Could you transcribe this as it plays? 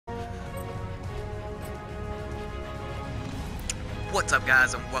What's up,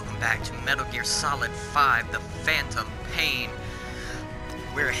 guys, and welcome back to Metal Gear Solid 5, The Phantom Pain.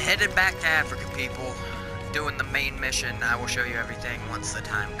 We're headed back to Africa, people, doing the main mission. I will show you everything once the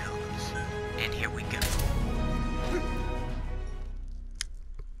time comes. And here we go.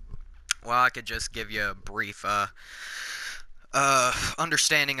 Well, I could just give you a brief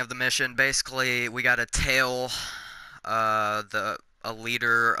understanding of the mission. Basically, we gotta tail a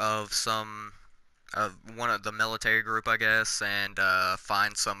leader of one of the military group, I guess, and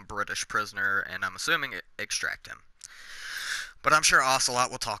find some British prisoner, and I'm assuming extract him. But I'm sure Ocelot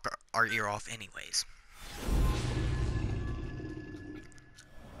will talk our ear off anyways.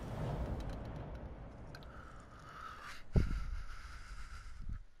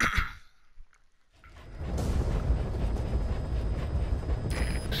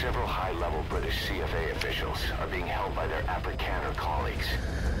 Several high-level British CFA officials are being held by their Afrikaner colleagues.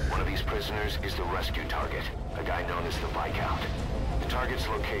 One of these prisoners is the rescue target, a guy known as the Viscount. The target's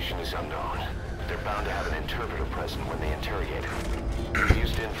location is unknown, but they're bound to have an interpreter present when they interrogate him. We've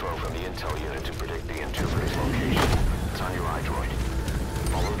used info from the intel unit to predict the interpreter's location. It's on your iDroid.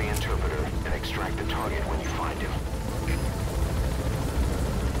 Follow the interpreter and extract the target when you find him.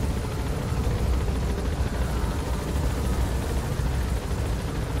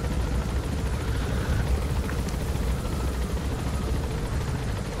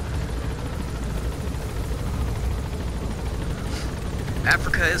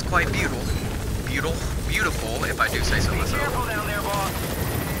 Africa is quite beautiful, if I do say so myself. Be careful down there, boss.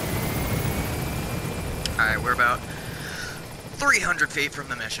 Alright, we're about 300 feet from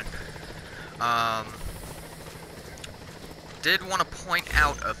the mission. Did want to point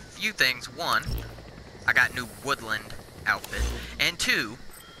out a few things. One, I got new woodland outfit. And two,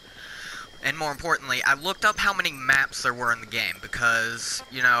 and more importantly, I looked up how many maps there were in the game because,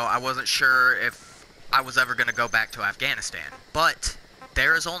 you know, I wasn't sure if I was ever going to go back to Afghanistan. But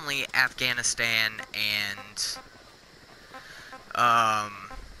there is only Afghanistan and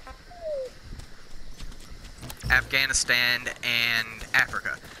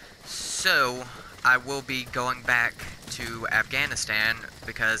Africa. So I will be going back to Afghanistan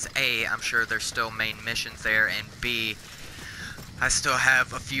because A, I'm sure there's still main missions there, and B, I still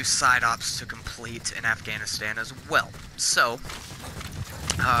have a few side ops to complete in Afghanistan as well. So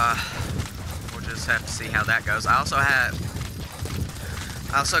we'll just have to see how that goes. I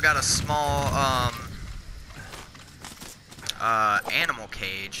also got a small animal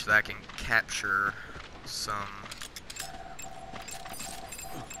cage that I can capture some.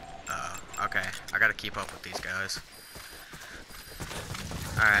 Okay, I gotta keep up with these guys.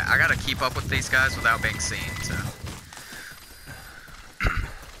 Alright, I gotta keep up with these guys without being seen, so.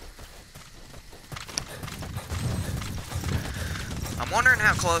 I'm wondering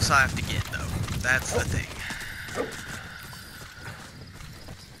how close I have to get, though. That's the thing.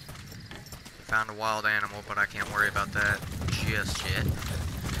 Found a wild animal, but I can't worry about that just yet.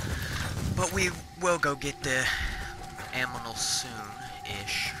 But we will go get the animal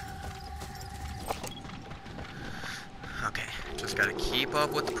soon-ish. Okay, just gotta keep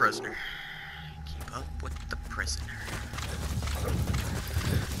up with the prisoner. Keep up with the prisoner.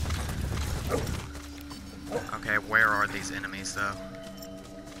 Okay, where are these enemies, though?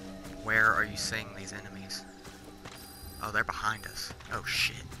 Where are you seeing these enemies? Oh, they're behind us. Oh,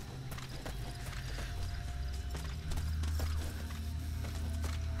 shit.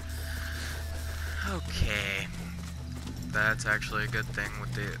 Okay, that's actually a good thing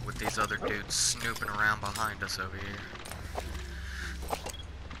with these other dudes snooping around behind us over here.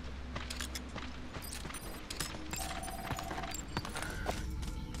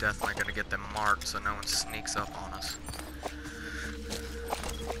 Definitely gonna get them marked so no one sneaks up on us.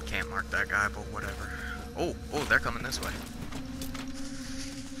 Can't mark that guy, but whatever. Oh, they're coming this way.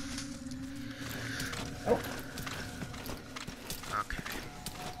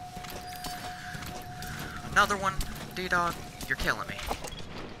 Another one, D-Dog, you're killing me.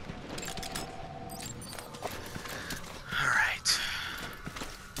 Alright.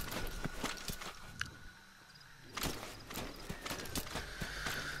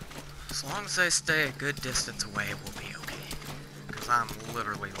 As long as they stay a good distance away, we'll be okay. Because I'm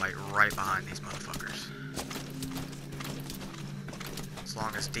literally, like, right behind these motherfuckers. As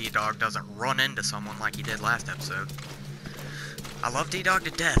long as D-Dog doesn't run into someone like he did last episode. I love D-Dog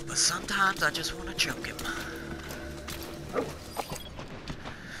to death, but sometimes I just want to choke him.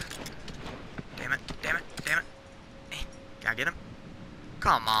 Damn it, damn it, damn it. Can I get him?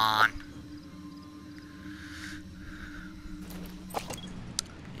 Come on.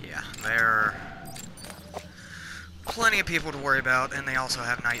 Yeah, there are plenty of people to worry about, and they also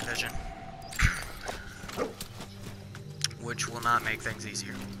have night vision. which will not make things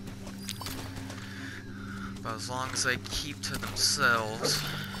easier. But as long as they keep to themselves,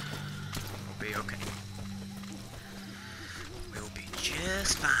 we'll be okay. We'll be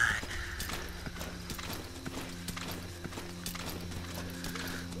just fine.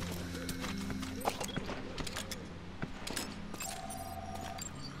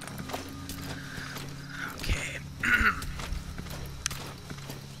 Okay.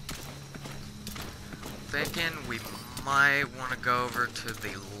 Thinking we might want to go over to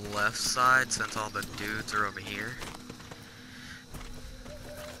the left side since all the dudes are over here.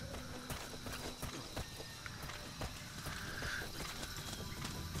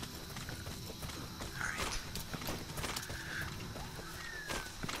 Alright.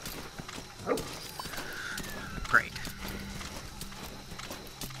 Great.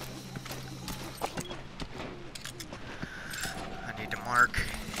 I need to mark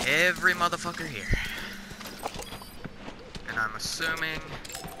every motherfucker here. And I'm assuming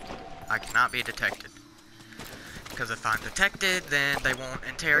I cannot be detected. Because if I'm detected, then they won't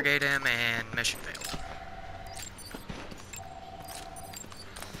interrogate him and mission failed.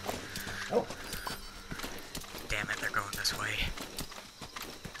 Oh. Damn it, they're going this way.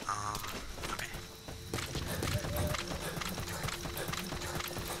 Okay.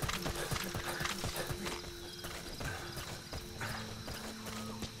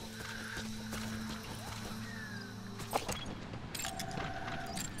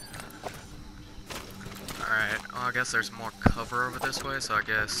 Alright, well, I guess there's more cover over this way, so I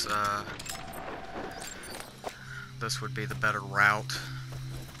guess, this would be the better route.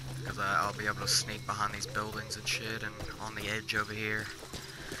 Because I'll be able to sneak behind these buildings and shit, and on the edge over here.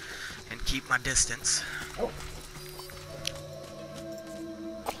 And keep my distance. Oh.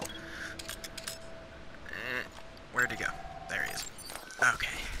 Where'd he go? There he is.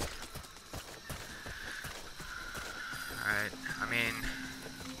 Okay. Alright, I mean,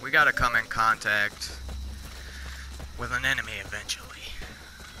 we gotta come in contact with an enemy eventually.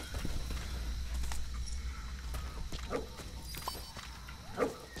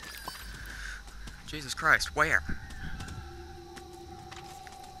 Jesus Christ, where?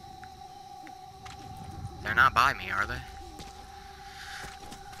 They're not by me, are they?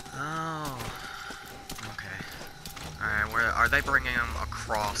 Oh. Okay. Alright, where are they bringing them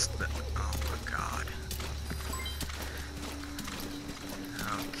across the... Oh my god.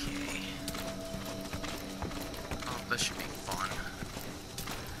 Okay. Oh, this should be fun.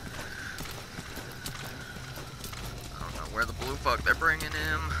 I don't know where the blue fuck they're bringing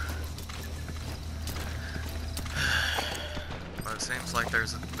him. But it seems like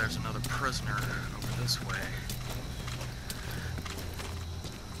there's another prisoner over this way.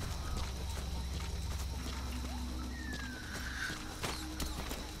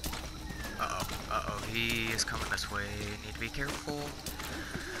 Uh-oh, he is coming this way. Need to be careful.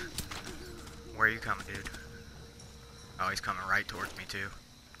 Where are you coming, dude? Oh, he's coming right towards me, too.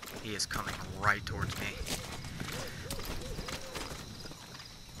 He is coming right towards me.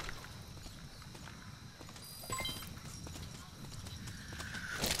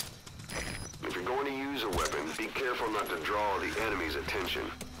 If you're going to use a weapon, be careful not to draw the enemy's attention.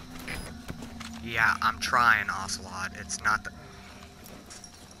 Yeah, I'm trying, Ocelot. It's not the...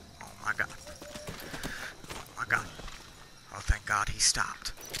 Oh my god. Oh my god. Oh, thank God he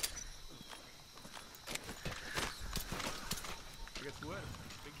stopped.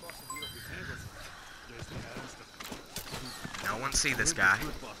 No one see this guy.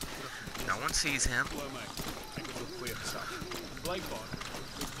 No one sees him.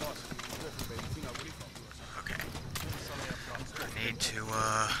 Okay. I need to,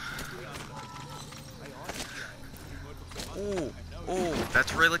 Ooh, ooh,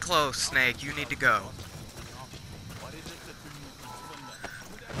 that's really close, Snake. You need to go.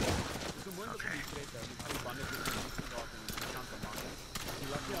 Okay.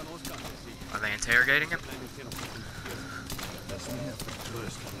 Are they interrogating him?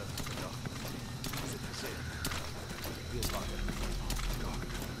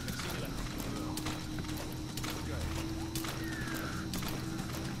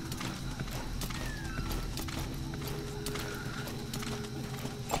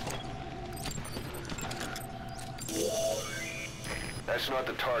 That's not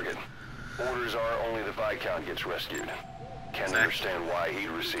the target. Orders are only the Viscount gets rescued. Can't Exactly. understand why he'd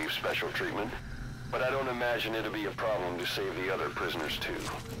receive special treatment, but I don't imagine it'll be a problem to save the other prisoners too.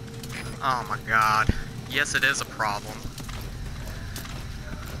 Oh my god. Yes, it is a problem.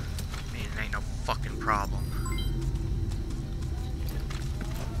 I mean, it ain't no fucking problem.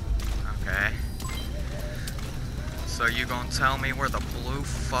 Okay. So you gonna tell me where the blue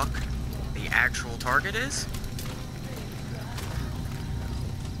fuck the actual target is?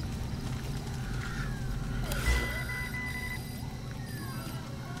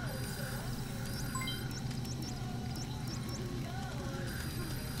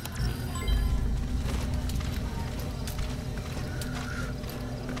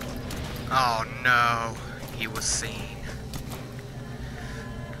 Oh no, he was seen.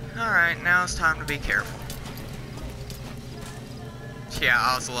 Alright, now it's time to be careful. Yeah,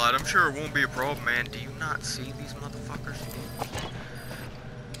 Ocelot, I'm sure it won't be a problem, man. Do you not see these motherfuckers?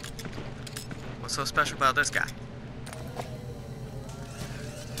 What's so special about this guy?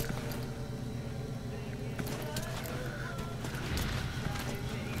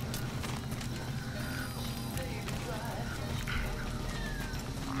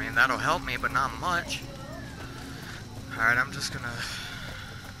 I mean, that'll help me, but not much. Alright, I'm just gonna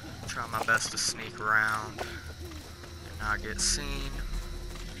try my best to sneak around and not get seen.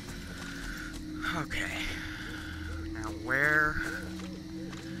 Okay. Now where...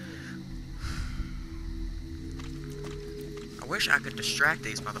 I wish I could distract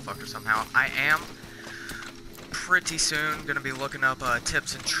these motherfuckers somehow. I am pretty soon gonna be looking up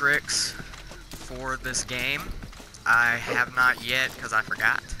tips and tricks for this game. I have not yet because I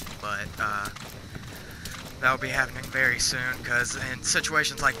forgot, but that'll be happening very soon, because in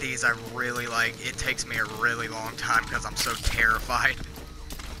situations like these, I really, like, it takes me a really long time because I'm so terrified.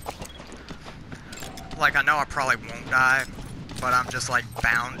 Like, I know I probably won't die, but I'm just, like,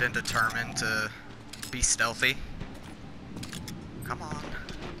 bound and determined to be stealthy. Come on.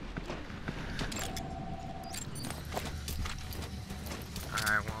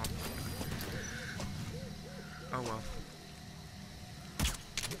 Alright, well. Oh well.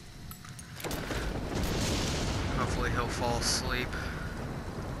 Hopefully he'll fall asleep.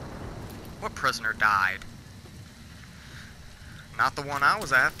 What prisoner died? Not the one I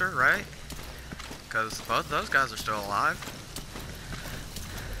was after, right? Because both those guys are still alive.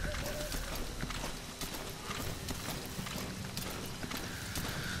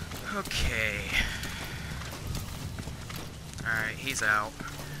 Okay. Alright, he's out.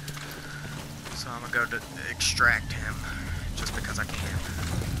 So I'm gonna go to extract him, just because I can.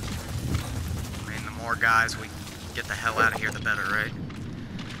 I mean, the more guys we get the hell out of here, the better, right?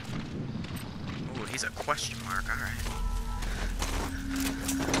 Ooh, he's a question mark, alright.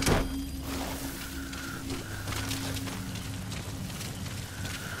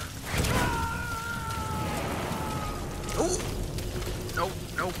 Ooh! No,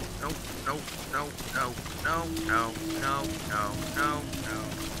 no, no, no, no, no, no, no, no, no, no,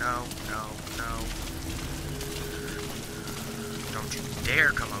 no, no, no. Don't you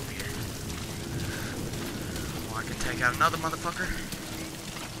dare come over here. Well, I can take out another motherfucker.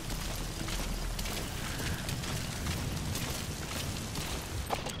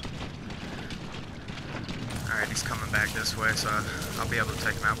 Alright, he's coming back this way, so I'll be able to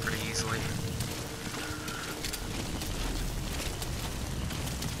take him out pretty easily.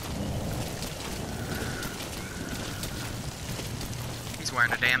 He's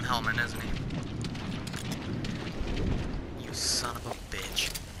wearing a damn helmet, isn't he? You son of a bitch.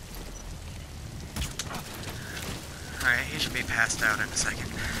 Alright, he should be passed out in a second.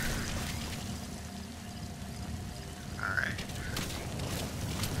 Alright.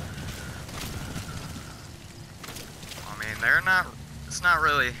 I mean, it's not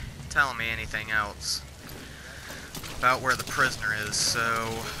really telling me anything else about where the prisoner is, so...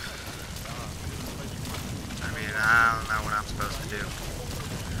 I mean, I don't know what I'm supposed to do.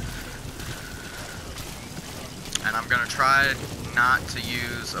 And I'm gonna try not to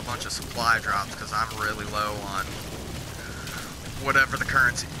use a bunch of supply drops because I'm really low on whatever the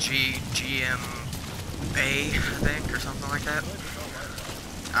currency, GMA, I think, or something like that.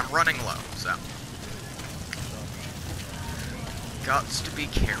 I'm running low, so. Gots to be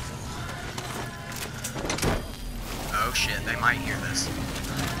careful. Oh shit, they might hear this.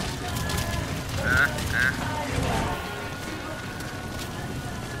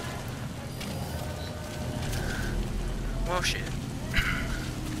 Well, shit.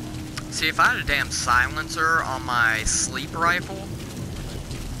 See, if I had a damn silencer on my sleep rifle,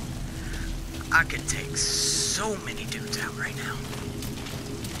 I could take so many dudes out right now.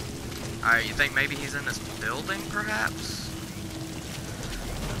 Alright, you think maybe he's in this building, perhaps?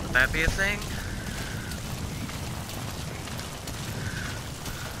 Would that be a thing?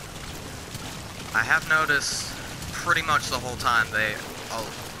 I have noticed pretty much the whole time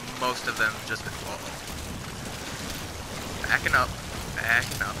most of them just been, backing up,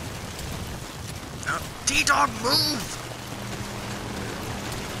 backing up. Oh, T-Dog, move!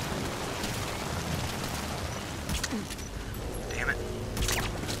 Damn it.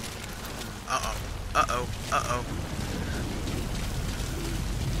 Uh-oh, uh-oh, uh-oh.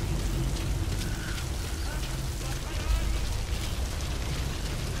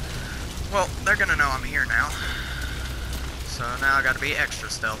 Well, they're gonna know I'm here now. So now I gotta be extra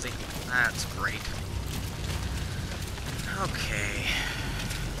stealthy. That's great. Okay.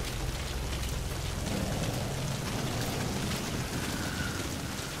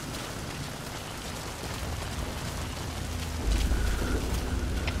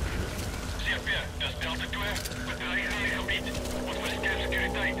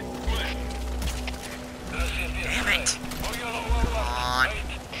 Damn it! Come on.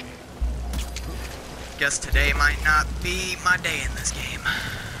 Guess today might not be my day in this game.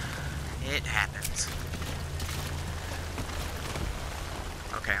 It happens.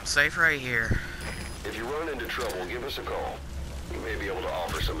 Okay, I'm safe right here. If you run into trouble, give us a call. We may be able to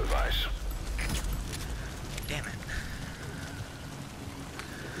offer some advice. Damn it.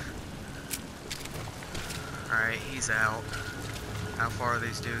 Alright, he's out. How far are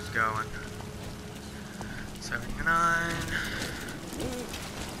these dudes going? 79.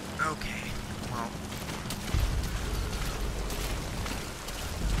 Okay, well.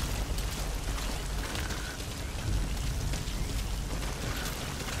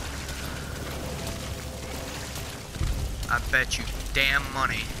 I bet you damn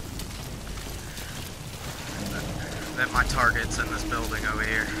money that my target's in this building over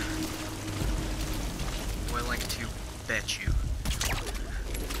here. Willing to bet you.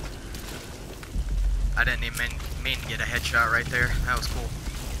 I didn't even mean to get a headshot right there. That was cool.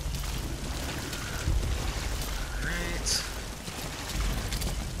 Alright.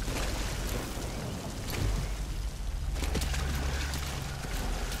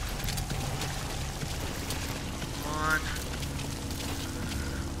 Come on.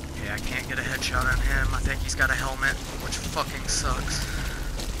 Okay, I can't get a headshot on him. I think he's got a helmet, which fucking sucks.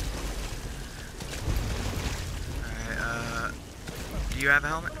 Alright, do you have a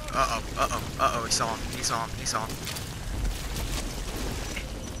helmet? Uh-oh, uh-oh, uh-oh, he saw him, he saw him, he saw him.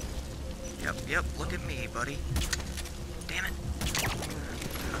 Yep, look at me, buddy. Damn it.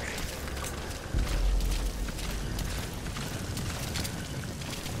 Okay.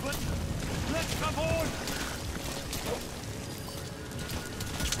 Let's come on!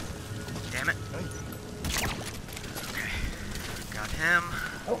 Damn it. Okay. Got him.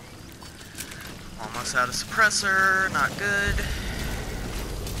 Almost out of suppressor, not good.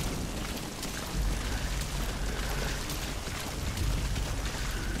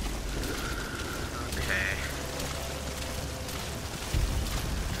 Okay.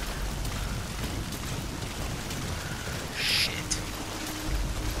 Shit.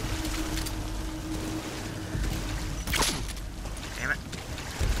 Damn it.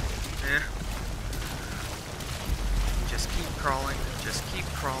 Yeah. Just keep crawling. Just keep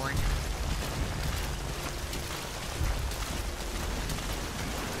crawling.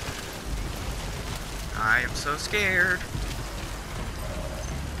 I am so scared.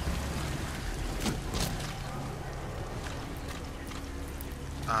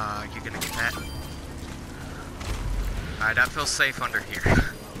 You gonna get that? Alright, I feel safe under here.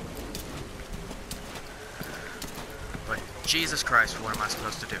 But Jesus Christ, what am I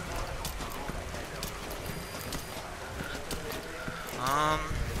supposed to do?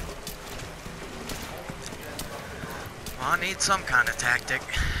 Well, I need some kind of tactic.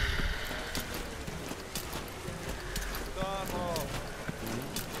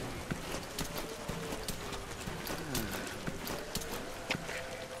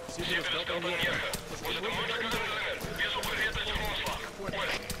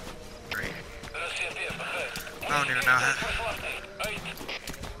 Great. I don't even know how.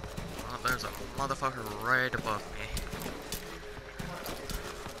 Oh, there's a motherfucker right above me.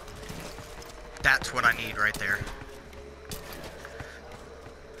 That's what I need right there.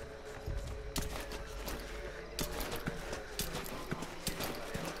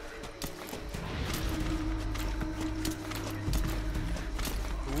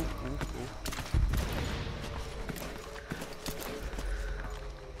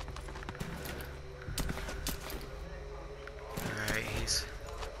 Alright, he's...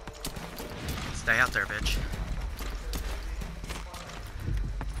 Stay out there, bitch.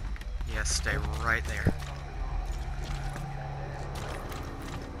 Yes, stay right there.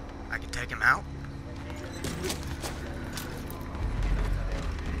 I can take him out.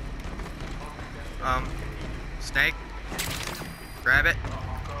 Snake. Grab it.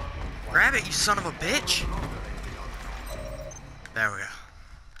 Grab it, you son of a bitch! There we go.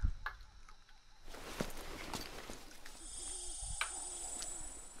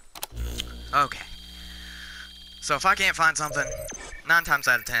 Okay. So if I can't find something, 9 times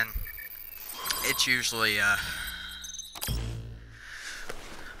out of 10, it's usually,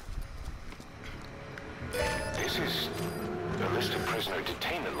 This is a list of prisoner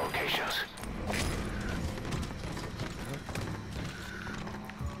detainment locations.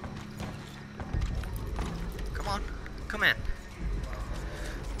 Come on, come in.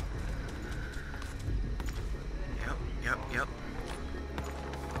 Yep.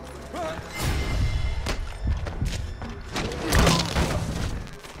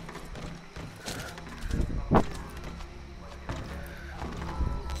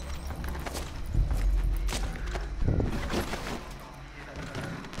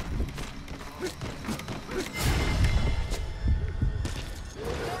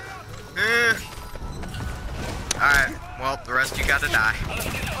 gotta die. Boss,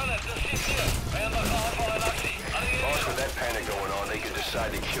 with that panic going on, they could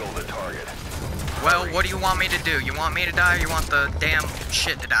decide to kill the target. Well, what do you want me to do? You want me to die or you want the damn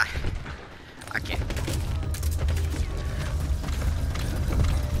shit to die? I can't.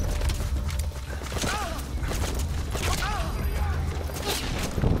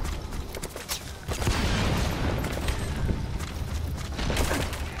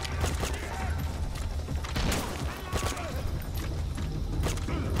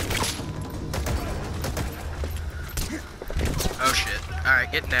 Oh shit.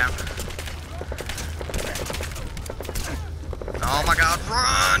 Alright, getting down. Oh my god,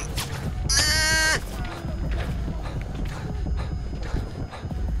 run!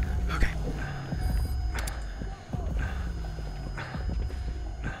 Okay.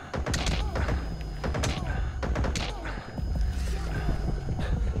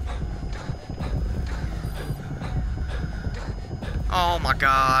 Oh my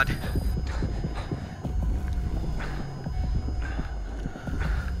god.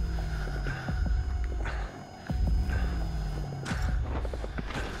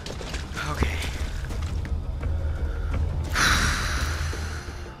 Okay.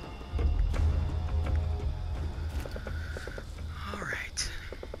 All right.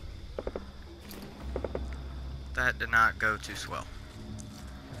 That did not go too swell.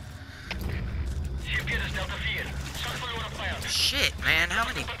 Shit, man, how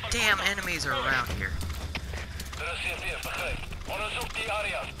many damn enemies are around here?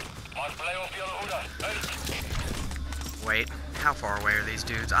 Wait, how far away are these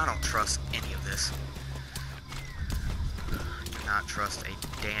dudes? I don't trust any of this. Do not trust a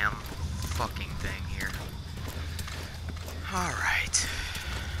damn fucking thing here. Alright.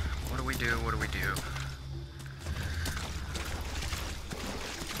 What do we do? What do we do?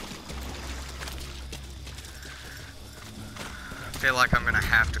 I feel like I'm gonna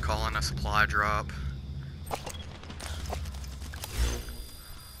have to call in a supply drop.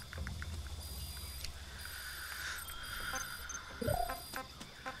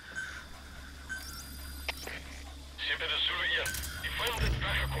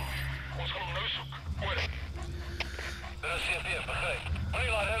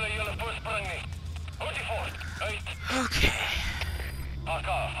 Okay.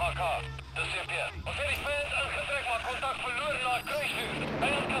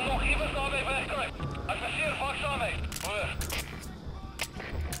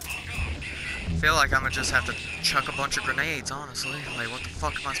 I feel like I'm gonna just have to chuck a bunch of grenades, honestly. Like, what the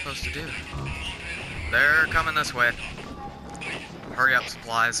fuck am I supposed to do? They're coming this way. Hurry up,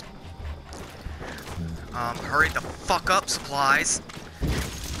 supplies. Hurry the fuck up, supplies.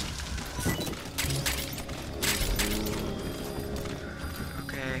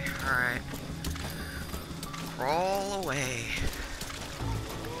 Okay, alright. Crawl away.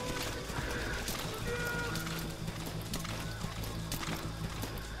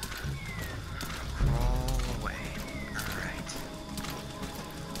 Crawl away. Alright.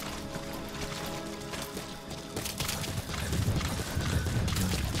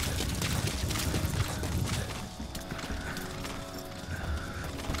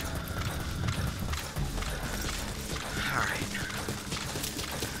 Alright.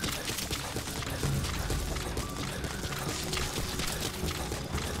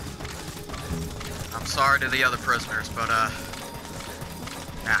 I'm sorry to the other prisoners, but, nah.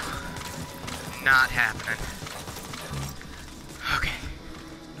 Not happening. Okay.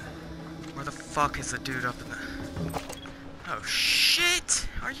 Where the fuck is the dude up in the... Oh, shit!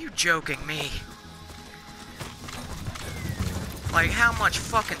 Are you joking me? Like, how much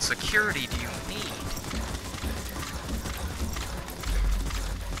fucking security do you need?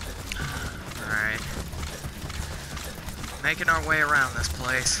 Alright. Making our way around this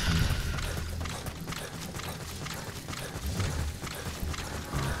place.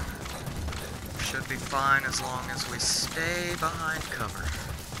 Should be fine as long as we stay behind cover.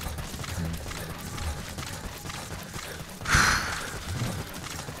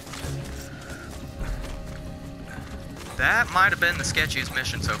 That might have been the sketchiest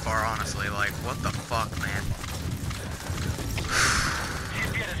mission so far, honestly. Like, what the fuck, man?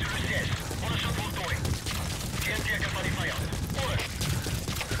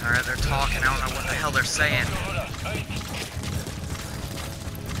 Alright, they're talking. I don't know what the hell they're saying.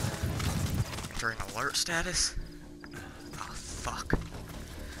 Entering alert status? Oh, fuck.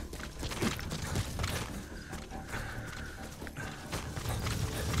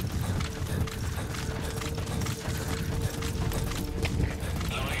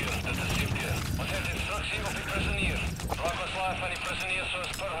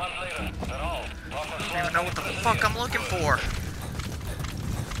 I don't even know what the fuck I'm looking for.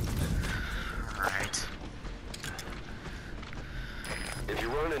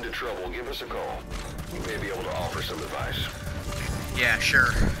 into trouble, give us a call. We may be able to offer some advice. Yeah,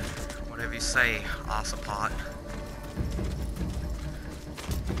 sure. Whatever you say, Ossipot.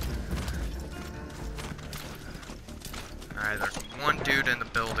 Alright, there's one dude in the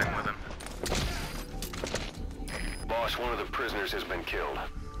building with him. Boss, one of the prisoners has been killed.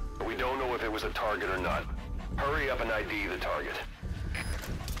 We don't know if it was a target or not. Hurry up and ID the target.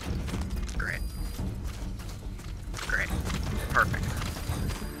 Great. Great. Perfect.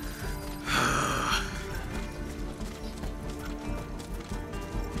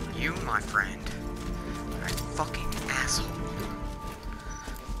 You, my friend, are a fucking asshole.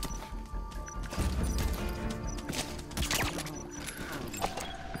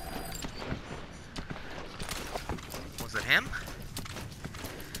 Was it him?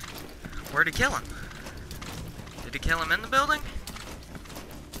 Where'd he kill him? Did he kill him in the building?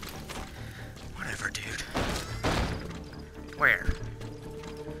 Whatever, dude. Where?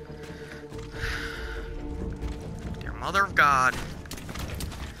 Dear Mother of God.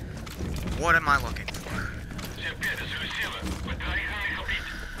 What am I looking for?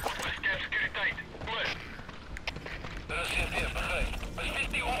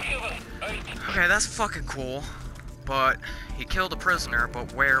 Okay, that's fucking cool. But he killed a prisoner,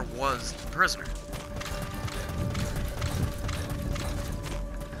 but where was the prisoner?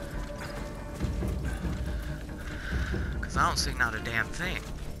 Because I don't see not a damn thing.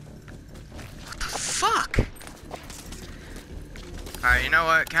 What the fuck? Alright, you know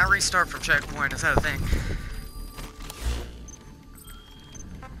what? Can I restart from checkpoint? Is that a thing?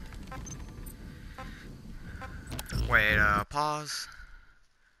 Wait, pause.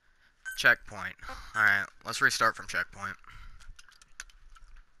 Checkpoint. Alright, let's restart from checkpoint.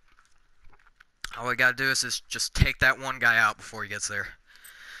 All we gotta do is just take that one guy out before he gets there.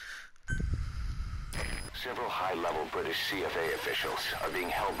 Several high-level British CFA officials are being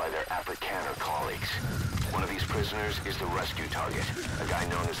held by their Afrikaner colleagues. One of these prisoners is the rescue target, a guy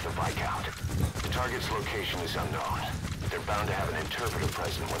known as the Viscount. The target's location is unknown. They're bound to have an interpreter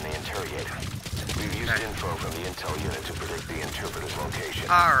present when they interrogate him. We've used info from the intel unit to predict the interpreter's location.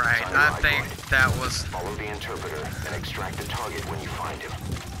 Alright, I think that was... Follow the interpreter and extract the target when you find him.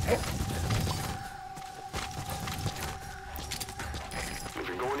 If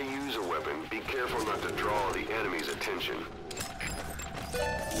you're going to use a weapon, be careful not to draw the enemy's attention.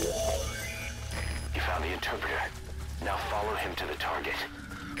 You found the interpreter. Now follow him to the target.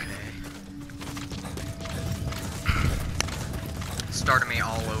 Okay. Started me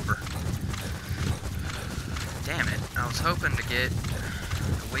all over. Damn it, I was hoping to get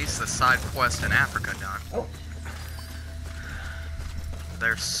at least the side quest in Africa done. Oh.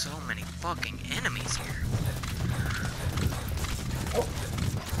 There's so many fucking enemies here. Oh.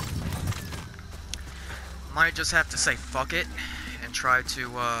 Might just have to say fuck it and try to,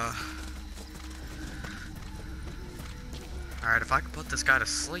 Alright, if I can put this guy to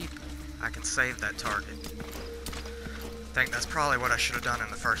sleep, I can save that target. I think that's probably what I should have done in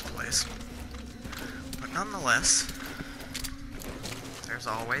the first place. But nonetheless, there's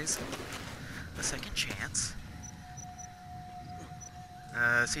always a second chance.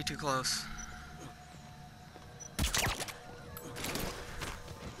 Is he too close?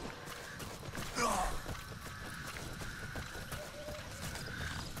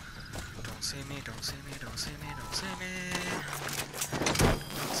 Don't see me, don't see me, don't see me, don't see me.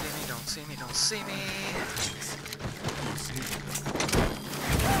 Don't see me, don't see me, don't see me.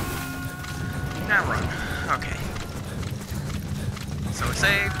 Now run. Okay. So we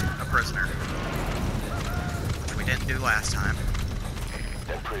saved a prisoner, which we didn't do last time.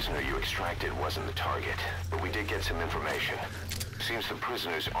 That prisoner you extracted wasn't the target, but we did get some information. Seems the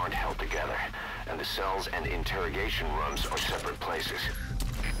prisoners aren't held together, and the cells and interrogation rooms are separate places.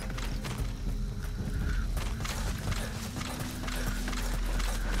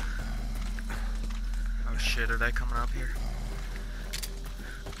 Oh shit, are they coming up here?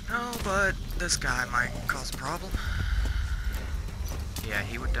 No, but this guy might cause a problem. Yeah,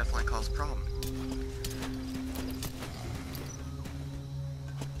 he would definitely cause a problem.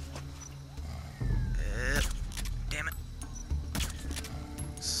 Damn it.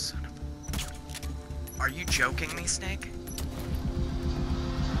 Son of a... Are you joking me, Snake?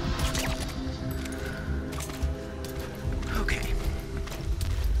 Okay.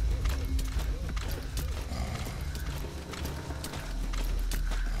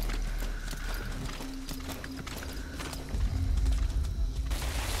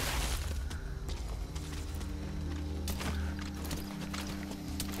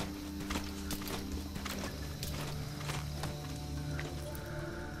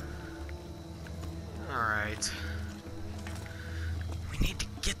 Alright. We need to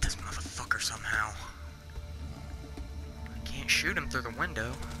get the shoot him through the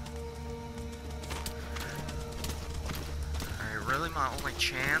window. Alright, really my only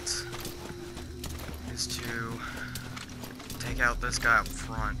chance is to take out this guy up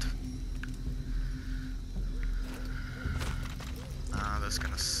front. This is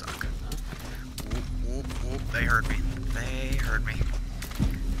gonna suck. Whoop, whoop, whoop. They heard me. They heard me.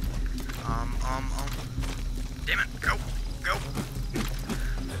 Damn it. Go. Go.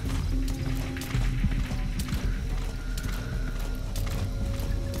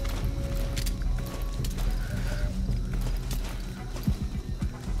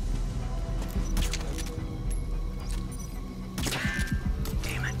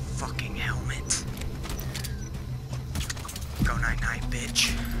 Damn it. Fucking helmet. Go night-night,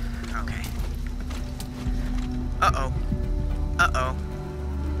 bitch. Okay. Uh-oh. Uh-oh.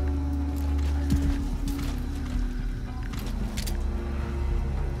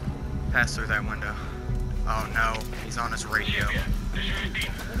 Pass through that window. Oh no, he's on his radio.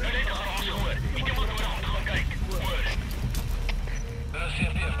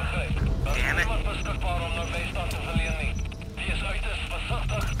 Damn it.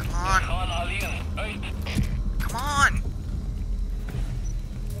 Come on. Come on.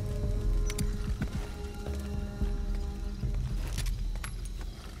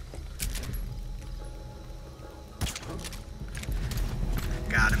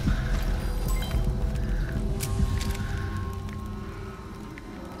 Got him.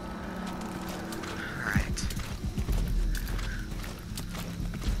 Alright.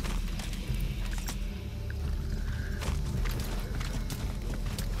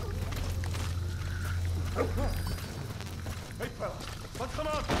 Hey, fella, what's the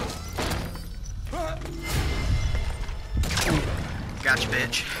matter? Gotcha,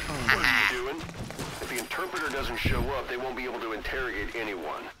 bitch. What are you doing? If the interpreter doesn't show up, they won't be able to interrogate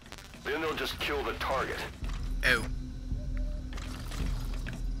anyone. Then they'll just kill the target. Oh.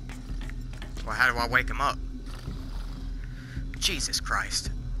 Well, how do I wake him up? Jesus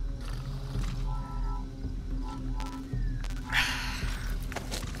Christ.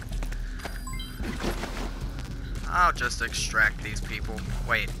 I'll just extract these people.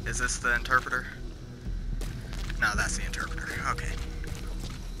 Wait, is this the interpreter? No, that's the interpreter. Okay.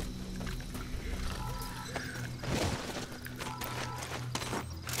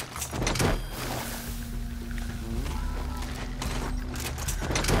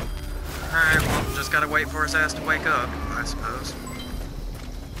 Alright, well, just gotta wait for his ass to wake up, I suppose.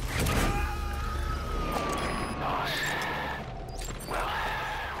 Boss. Well,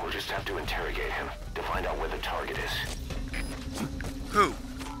 we'll just have to interrogate him to find out where the target is. Who?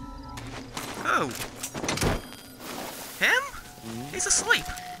 Who? Him? He's asleep.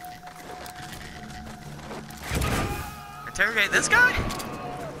 Interrogate this guy?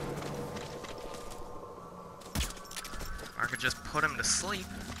 Or I could just put him to sleep.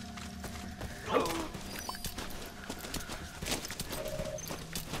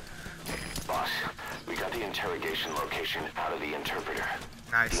 Boss, we got the interrogation location out of the interpreter.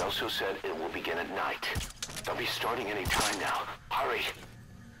 Nice. He also said it will begin at night. They'll be starting any time now. Hurry.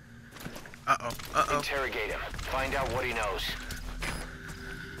 Uh-oh. Uh-oh. Interrogate him. Find out what he knows.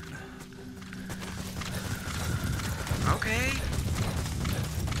 Okay.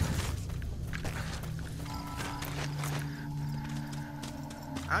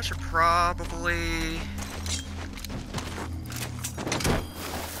 I should probably...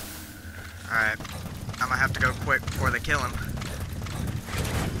 Alright. I'm gonna have to go quick before they kill him.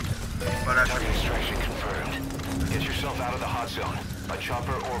 But I Target extraction confirmed. Get yourself out of the hot zone. By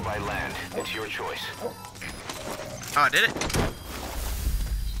chopper or by land. It's your choice. Oh, I did it?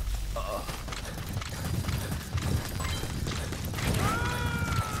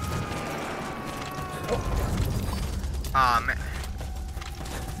 Aw, man.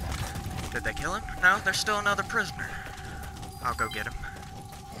 Did they kill him? No, there's still another prisoner. I'll go get him.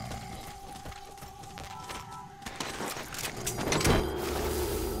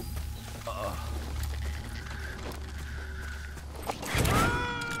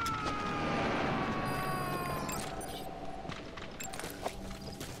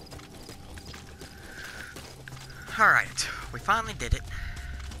 Alright, we finally did it.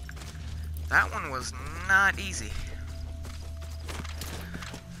 That one was not easy.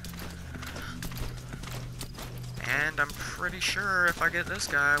 And I'm pretty sure if I get this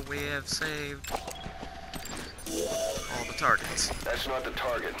guy, we have saved all the targets. That's not the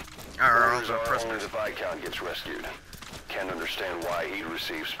target. Or all Orders the are only prisoners. the Viscount gets rescued. Can't understand why he'd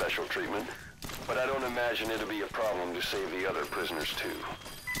receive special treatment, but I don't imagine it'll be a problem to save the other prisoners too.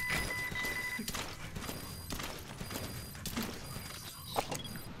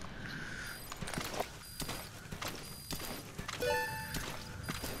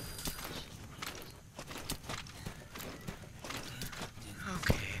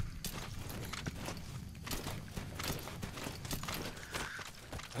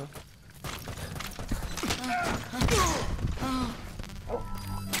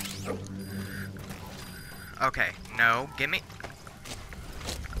 Okay, no, gimme.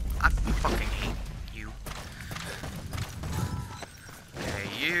 I fucking hate you. Okay,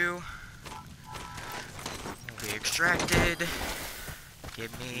 you will be extracted.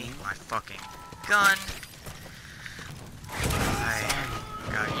 Give me my fucking gun. I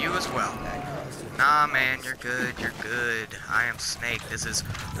got you as well. Nah, man, you're good, you're good. I am Snake. This is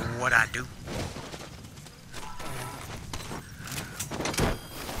what I do.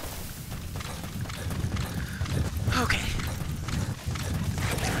 Okay.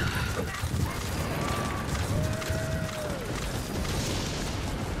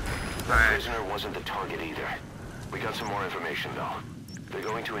 The prisoner wasn't the target either. We got some more information, though. They're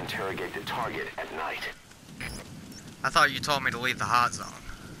going to interrogate the target at night. I thought you told me to leave the hot zone.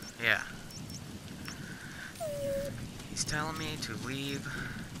 Yeah. He's telling me to leave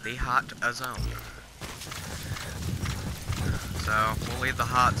the hot zone. So, we'll leave the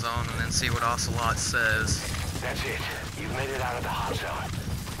hot zone and then see what Ocelot says. That's it. You've made it out of the hot zone.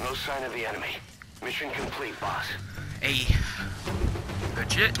 No sign of the enemy. Mission complete, boss. Hey.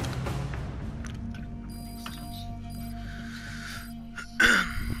 Good shit.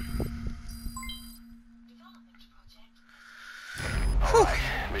 Alright,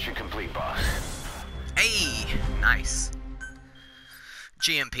 mission complete, boss. Hey, nice.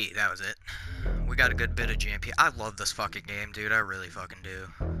 GMP, that was it. We got a good bit of GMP. I love this fucking game, dude. I really fucking do.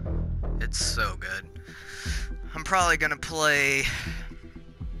 It's so good. I'm probably gonna play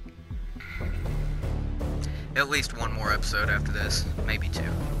at least one more episode after this. Maybe two.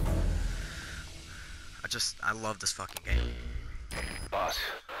 I love this fucking game. Boss,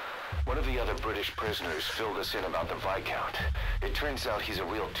 one of the other British prisoners filled us in about the Viscount. It turns out he's a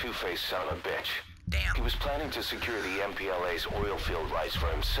real two-faced son of a bitch. Damn. He was planning to secure the MPLA's oil field rights for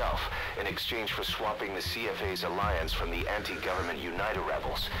himself in exchange for swapping the CFA's alliance from the anti-government United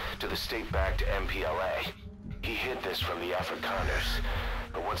rebels to the state-backed MPLA. He hid this from the Afrikaners,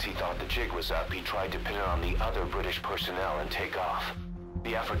 but once he thought the jig was up, he tried to pin it on the other British personnel and take off.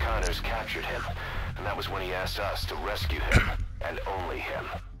 The Afrikaners captured him, and that was when he asked us to rescue him, and only him.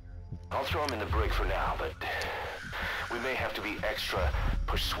 I'll throw him in the brig for now, but we may have to be extra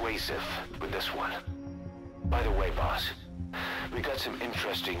persuasive with this one. By the way, boss, we got some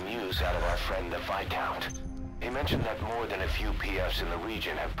interesting news out of our friend the Viscount. He mentioned that more than a few PFs in the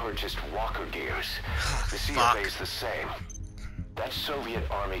region have purchased walker gears. The CFA is the same. That's Soviet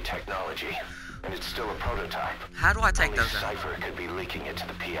Army technology, and it's still a prototype. How do I take Only those out? Cypher could be leaking it to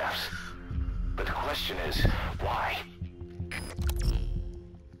the PFs. But the question is, why?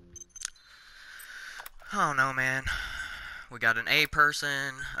 I don't know, man. We got an A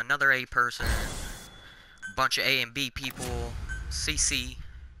person, another A person, a bunch of A and B people, CC,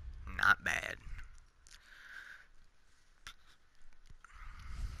 not bad.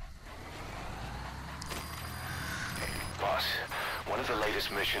 Boss, one of the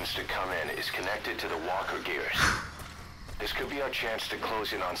latest missions to come in is connected to the walker gears. This could be our chance to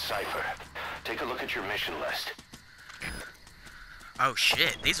close in on Cypher. Take a look at your mission list. Oh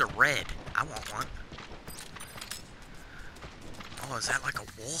shit, these are red. I want one. Oh, is that like a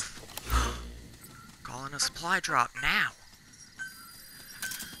wolf? Calling a supply drop now.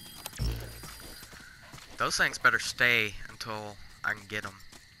 Those things better stay until I can get them.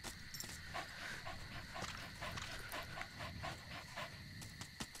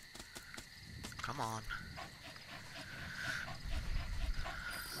 Come on.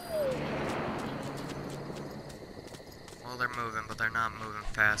 Well, they're moving, but they're not moving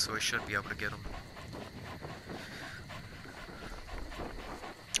fast, so we should be able to get them.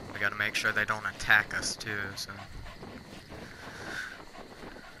 We gotta make sure they don't attack us, too, so...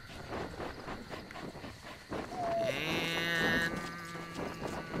 And...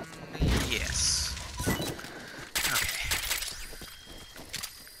 yes. Okay.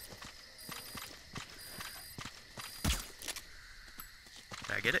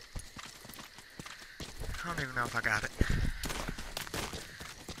 Did I get it? I don't even know if I got it.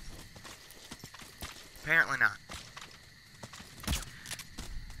 Apparently not.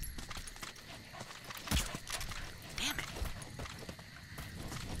 Damn it.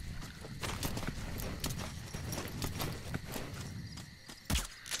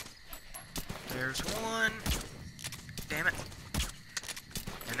 There's one. Damn it.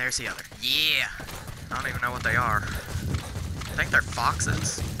 And there's the other. Yeah. I don't even know what they are. I think they're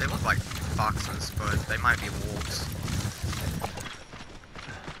foxes. They look like foxes, but they might be wolves.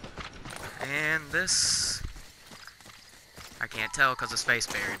 And this... I can't tell because his face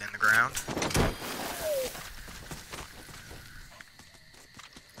buried in the ground.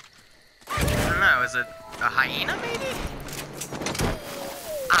 I don't know, is it a hyena maybe?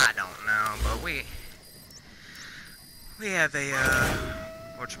 I don't know, but We have a,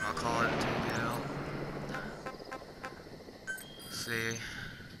 whatchamacallit, takeout. Let's see.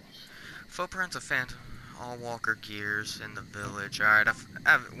 Footprints of Phantom, all walker gears in the village. Alright,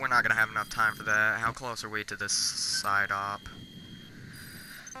 we're not gonna have enough time for that. How close are we to this side op?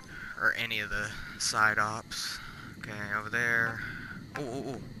 Or any of the side ops. Okay, over there. Ooh, ooh,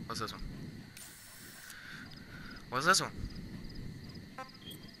 ooh. What's this one? What's this one?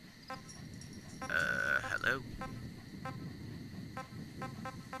 Hello?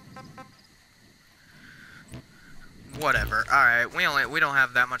 Whatever. Alright, we don't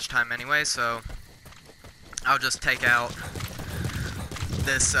have that much time anyway, so I'll just take out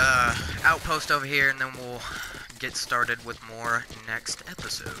this outpost over here and then we'll get started with more next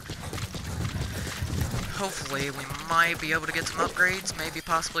episode. Hopefully we might be able to get some upgrades, maybe,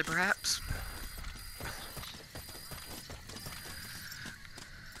 possibly, perhaps.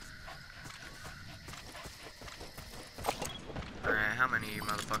 Alright, how many of you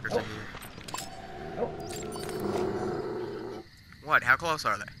motherfuckers are here? What? How close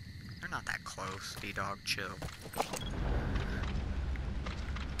are they? They're not that close, D-Dog, chill.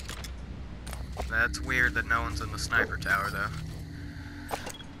 That's weird that no one's in the sniper tower, though.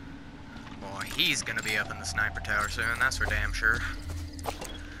 Boy, he's gonna be up in the sniper tower soon, that's for damn sure.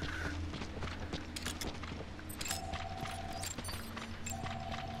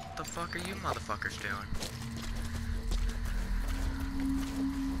 What the fuck are you motherfuckers doing?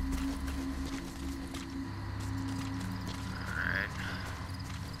 Alright.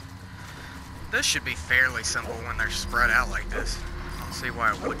 This should be fairly simple when they're spread out like this. I don't see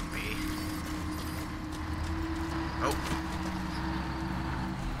why it wouldn't be. Oh.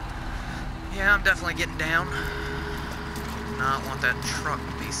 Yeah, I'm definitely getting down. Not want that truck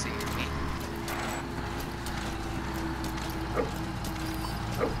to be seeing me.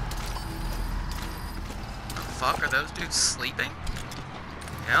 The fuck, are those dudes sleeping?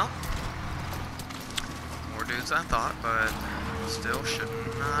 Yeah. More dudes than I thought, but still should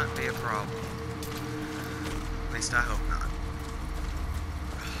not be a problem. At least I hope not.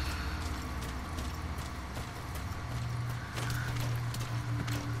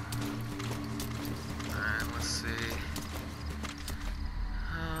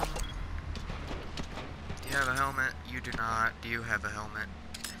 Do not. Do you have a helmet?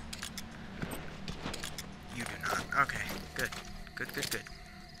 You do not. Okay, good. Good, good, good.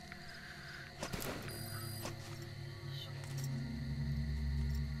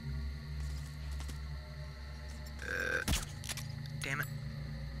 Damn it.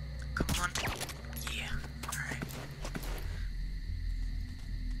 Come on. Yeah. Alright.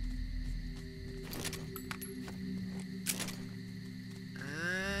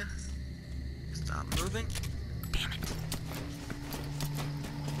 Stop moving. Damn it.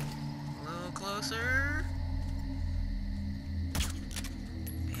 A little closer.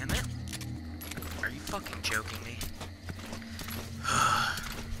 Damn it. Are you fucking joking me?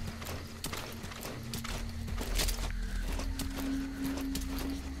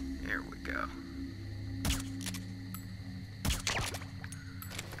 Here we go.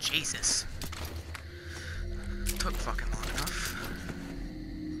 Jesus. Took fucking long enough.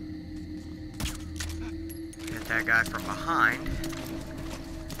 Hit that guy from behind.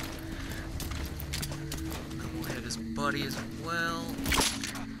 And we'll hit his buddy as well.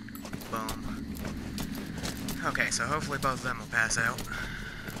 Boom. Okay, so hopefully both of them will pass out.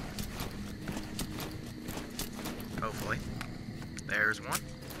 Hopefully. There's one.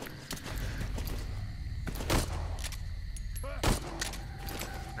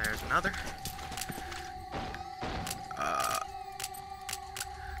 There's another.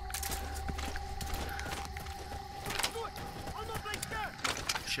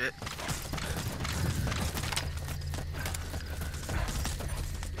 Shit.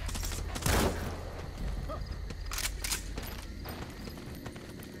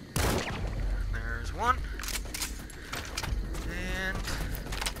 There's one. And...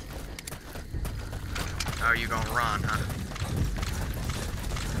 oh, you gonna run, huh?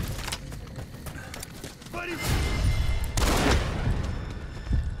 Buddy!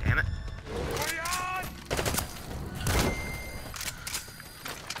 Damn it.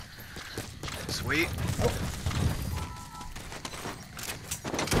 Sweet.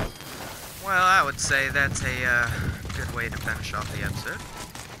 Well, I would say that's a good way to finish off the episode.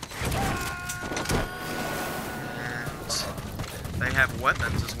 And they have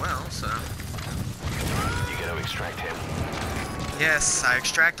weapons as well, so... You gotta extract him. yes, I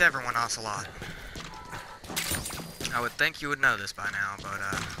extract everyone, Ocelot. I would think you would know this by now, but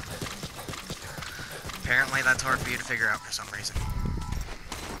apparently that's hard for you to figure out for some reason.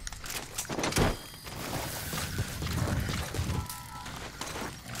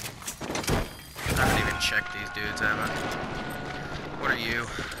 checked these dudes, have I? What are you?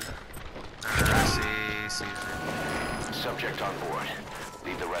 See, Caesar. Subject on board.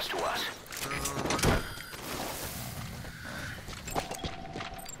 Leave the rest to us.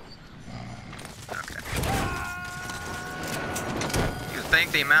 Okay. You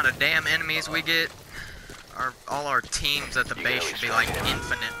think the amount of damn enemies we get, all our teams at the base should be like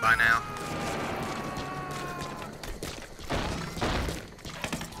infinite by now.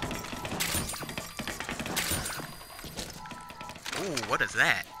 Ooh, what is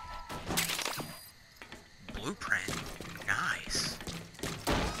that? Blueprint. Nice.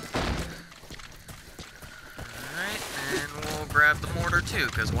 Alright, and we'll grab the mortar too,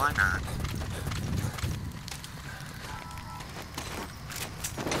 because why not?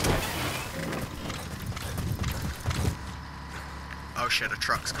 Oh shit, a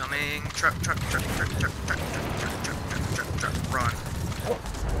truck's coming. Truck, run.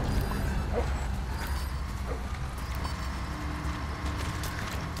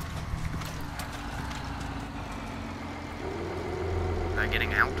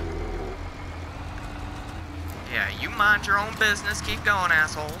 Getting out? Yeah, you mind your own business. Keep going,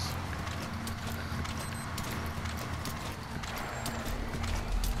 assholes.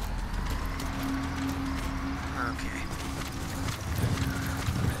 Okay.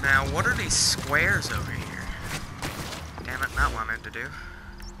 Now, what are these squares over here? Damn it, not what I meant to do.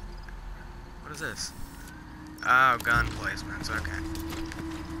 What is this? Oh, gun placements. Okay.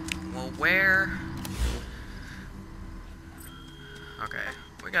 Well, where... Okay,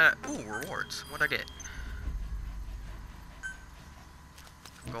 we got, ooh, rewards. What'd I get?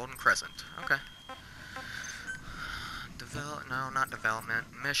 Golden Crescent, okay. No, not development.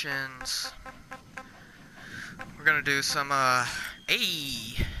 Missions. We're gonna do some,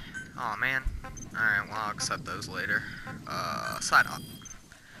 hey! Aw, man. Alright, well, I'll accept those later. Side op.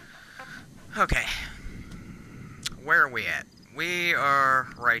 Okay. Where are we at? We are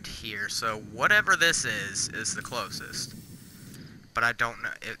right here, so whatever this is the closest. But I don't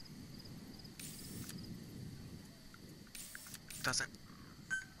know, it doesn't...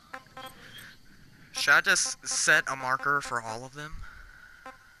 Should I just set a marker for all of them?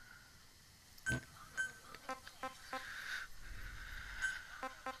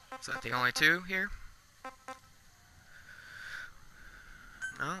 Is that the only two here?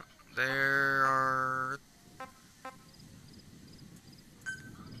 No, there are...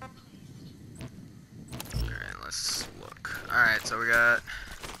 Alright, let's look. Alright, so we got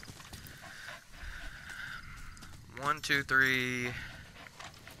 1, 2, 3.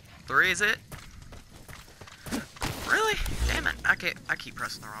 3 is it? Really? Damn it! I keep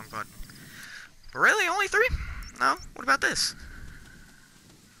pressing the wrong button. But really, only 3? No. What about this?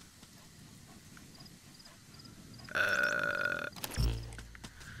 I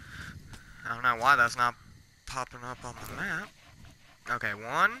don't know why that's not popping up on the map. Okay,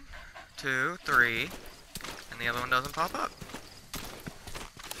 1, 2, 3. And the other one doesn't pop up.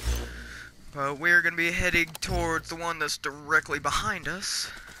 But we're going to be heading towards the one that's directly behind us,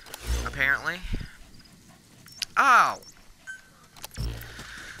 apparently. Oh!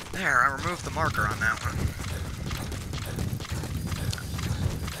 There, I removed the marker on that one.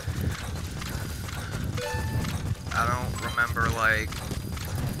 I don't remember, like...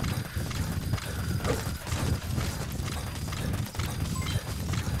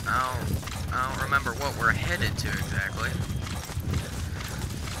 I don't remember what we're headed to exactly.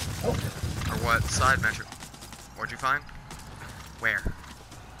 Or what side measure. What'd you find? Where?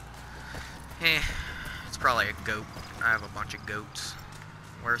 It's probably a goat. I have a bunch of goats.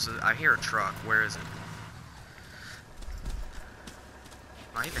 Where's it? I hear a truck. Where is it?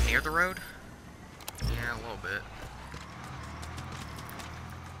 Am I even near the road? Yeah, a little bit.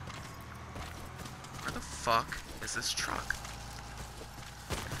 Where the fuck is this truck?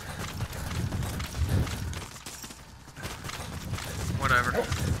 Whatever.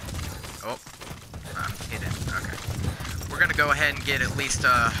 Oh. He didn't. Okay. We're gonna go ahead and get at least,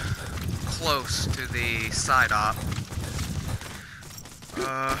 close to the side op.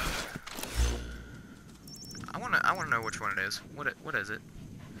 I wanna know which one it is. What is it?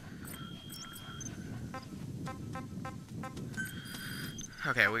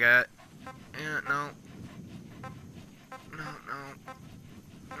 Okay, we got... Yeah, no.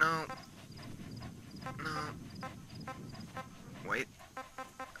 Wait.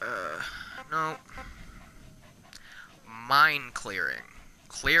 No. Mine clearing.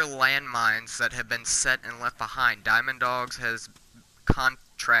 Clear landmines that have been set and left behind. Diamond Dogs has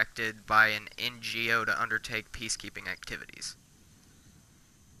contracted by an NGO to undertake peacekeeping activities.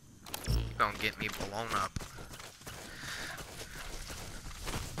 You're gonna get me blown up.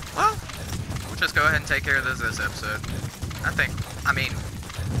 Well, we'll just go ahead and take care of this episode. I mean,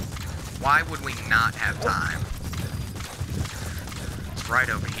 why would we not have time? It's right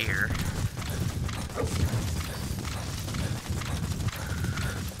over here.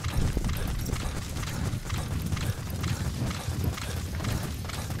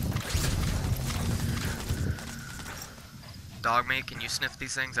 Dog meat, can you sniff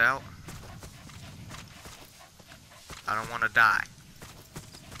these things out? I don't want to die.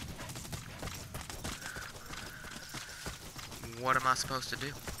 What am I supposed to do?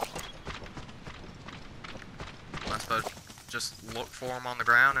 Am I supposed to just look for them on the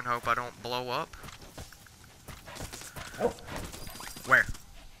ground and hope I don't blow up? Where?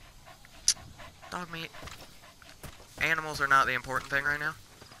 Dog meat. Animals are not the important thing right now.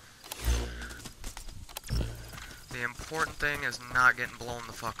 The important thing is not getting blown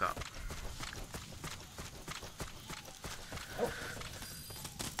the fuck up.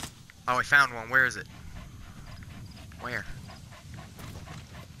 Oh, we found one. Where is it? Where?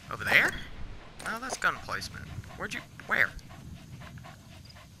 Over there? Oh, that's gun placement. Where?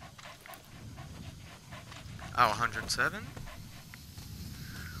 Oh, 107?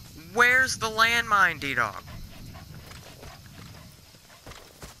 Where's the landmine, D-Dog?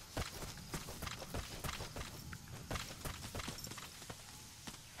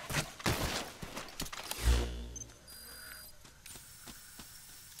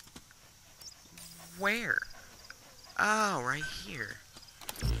 Where? Oh, right here.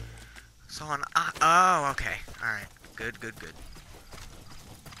 So on. Oh, okay. Alright. Good.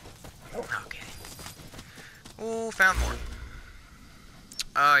 Okay. Oh, found more.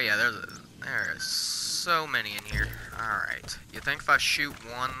 Oh, yeah, there is so many in here. Alright. You think if I shoot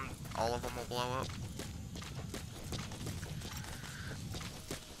one, all of them will blow up?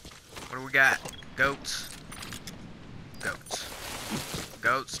 What do we got? Goats. Goats.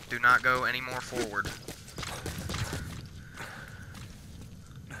 Goats, do not go any more forward.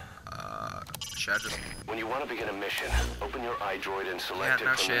 Should I just... When you want to begin a mission, open your iDroid and select it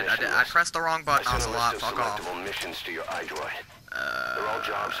no from shit. the mission I pressed the wrong button. I was a list lot. of Fuck off. selectable missions to your iDroid. They're all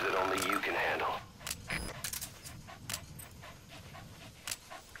jobs that only you can handle.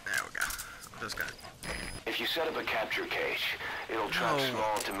 There we go. I'm just gonna... If you set up a capture cage, it'll trap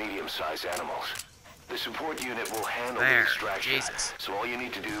small to medium-sized animals. The support unit will handle the extraction, so all you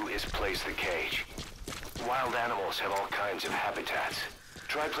need to do is place the cage. Wild animals have all kinds of habitats.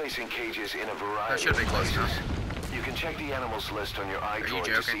 Try placing cages in a variety of places. You can check the animals list on your iDroid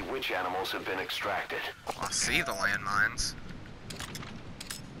to see which animals have been extracted. I see the landmines.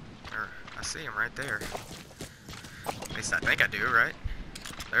 I see them right there. At least I think I do, right?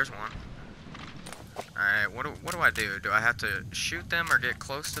 There's one. Alright, what do I do? Do I have to shoot them or get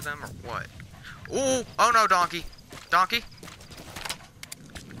close to them or what? Ooh! Oh no, donkey! Donkey!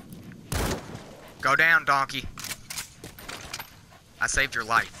 Go down, donkey. I saved your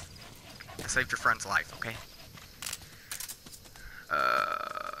life. I saved your friend's life, okay?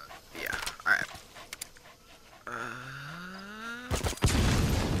 Yeah. Alright.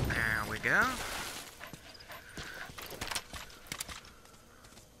 There we go.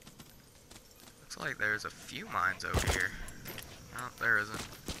 Looks like there's a few mines over here. Oh, there isn't.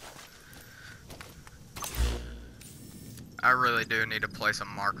 I really do need to place a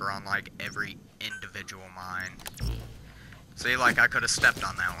marker on, like, every individual mine. See, like, I could have stepped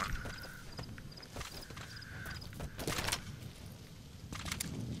on that one.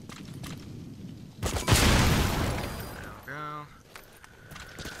 There we go.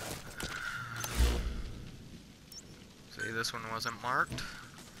 See, this one wasn't marked.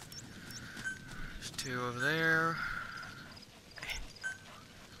 There's two over there.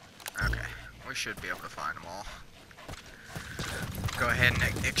 Okay, we should be able to find them all. Go ahead and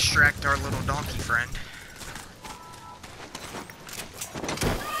extract our little donkey friend.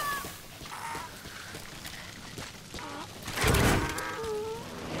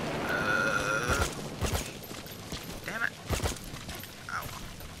 Damn it. Oh.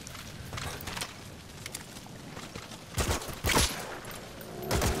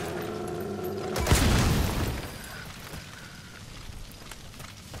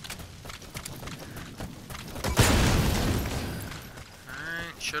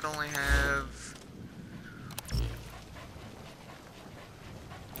 Should only have...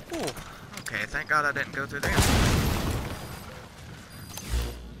 Ooh, okay, thank God I didn't go through there.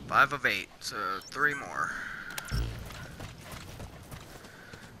 5 of 8, so 3 more.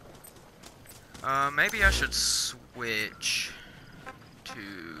 Maybe I should switch to...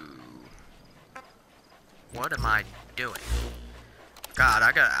 What am I doing? God,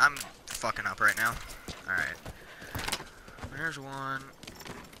 I'm fucking up right now. Alright. There's one.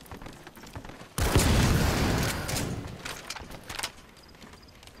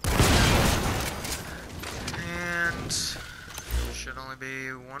 should only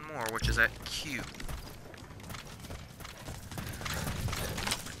be one more, which is at Q.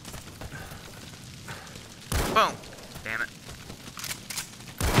 Boom. Damn it.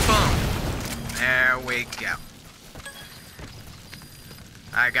 Boom. There we go.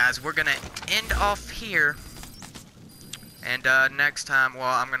 Alright guys, we're gonna end off here. And next time, well,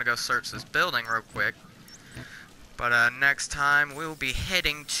 I'm gonna go search this building real quick. But next time we'll be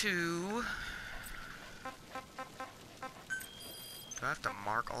heading to... Do I have to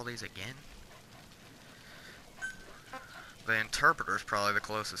mark all these again? The interpreter's probably the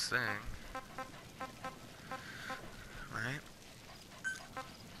closest thing. Right?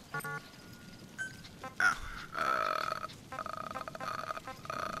 Oh.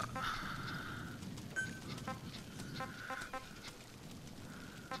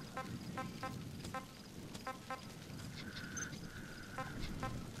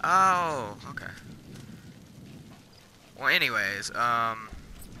 Oh, okay. Well, anyways,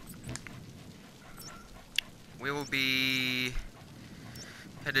 we will be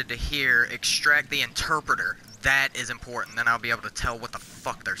headed to here, extract the interpreter. That is important, then I'll be able to tell what the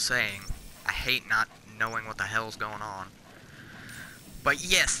fuck they're saying. I hate not knowing what the hell's going on. But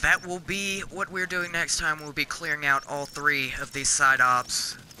yes, that will be what we're doing next time. We'll be clearing out all 3 of these side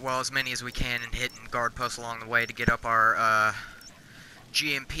ops, well, as many as we can, and hitting guard posts along the way to get up our,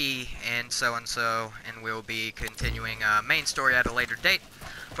 GMP and so, and we'll be continuing main story at a later date.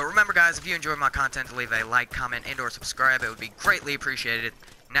 But remember guys, if you enjoyed my content, leave a like, comment, and or subscribe. It would be greatly appreciated.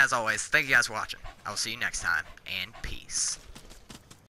 And as always, thank you guys for watching. I will see you next time, and peace.